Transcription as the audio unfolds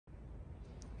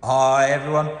Hi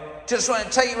everyone, just want to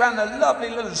take you around the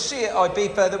lovely little Seat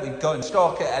Ibiza that we've got in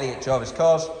stock at Elliott Jarvis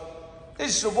Cars.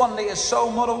 This is a 1 litre Soul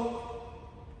model,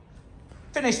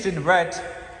 finished in red.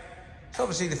 It's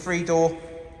obviously the 3-door.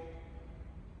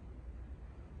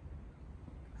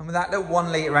 And with that little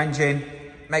 1 litre engine,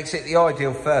 makes it the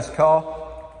ideal first car.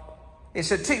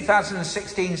 It's a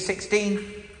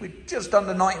 2016 with just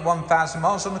under 91,000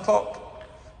 miles on the clock.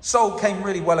 Soul came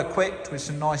really well equipped with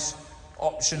some nice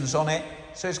options on it.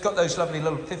 So it's got those lovely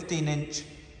little 15-inch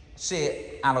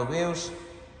Seat alloy wheels.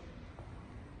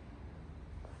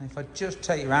 And if I just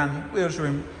take you around, wheels are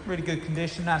in really good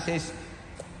condition, as is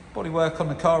bodywork on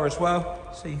the car as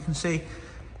well. So you can see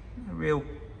real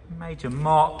major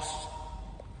marks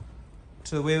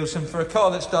to the wheels. And for a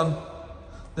car that's done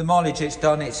the mileage it's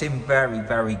done, it's in very,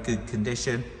 very good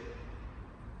condition.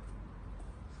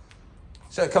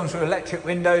 So it comes with electric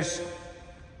windows,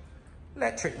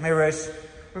 electric mirrors,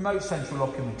 remote central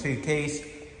locking with 2 keys,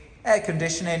 air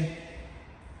conditioning,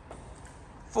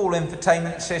 full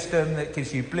infotainment system that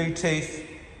gives you Bluetooth,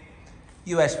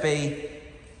 USB,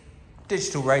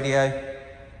 digital radio,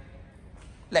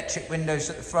 electric windows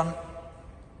at the front.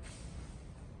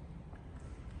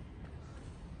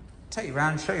 Take you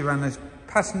around, show you around those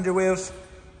passenger wheels.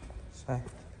 So,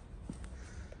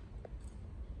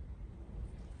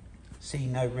 see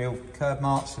no real curb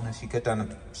marks unless you go down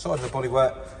the side of the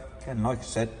bodywork. Again, like I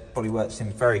said, bodywork's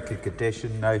in very good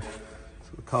condition, no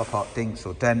sort of car park dinks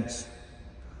or dents.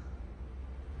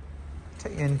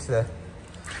 Take you into the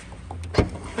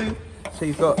boot. So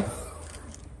you've got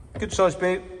a good sized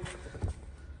boot.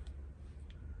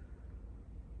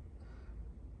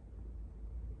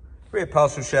 Rear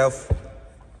parcel shelf.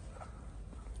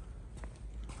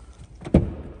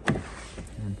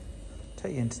 And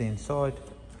take you into the inside.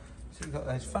 So you've got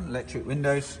those front electric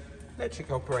windows, electric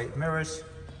operated mirrors,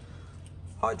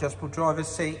 height adjustable driver's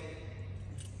seat,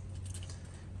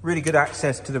 really good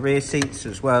access to the rear seats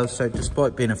as well. So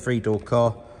despite being a 3-door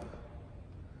car,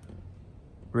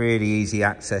 really easy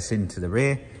access into the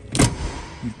rear.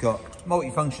 You've got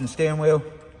multi-function steering wheel,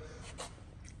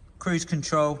 cruise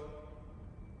control,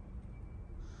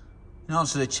 and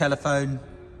answer the telephone,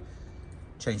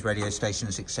 change radio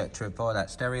stations, etc. via that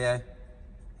stereo,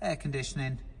 air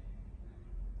conditioning,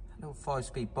 a little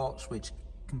 5-speed box which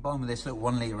combined with this little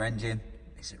 1 litre engine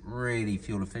makes it really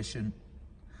fuel efficient.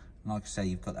 And like I say,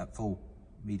 you've got that full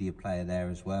media player there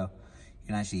as well. You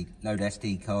can actually load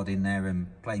SD card in there and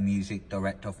play music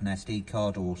direct off an SD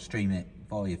card, or stream it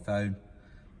via your phone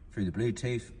through the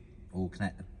Bluetooth, or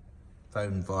connect the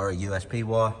phone via a USB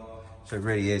wire. So it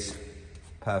really is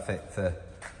perfect for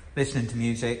listening to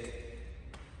music.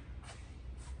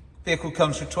 Vehicle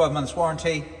comes with 12 months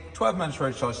warranty, 12 months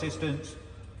roadside assistance,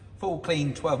 full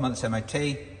clean 12 months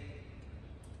MOT.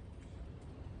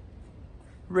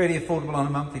 Really affordable on a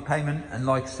monthly payment, and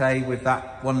like I say, with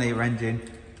that 1 litre engine,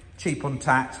 cheap on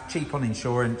tax, cheap on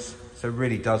insurance, so it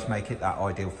really does make it that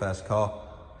ideal first car.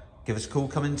 Give us a call,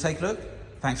 come in and take a look.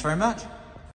 Thanks very much.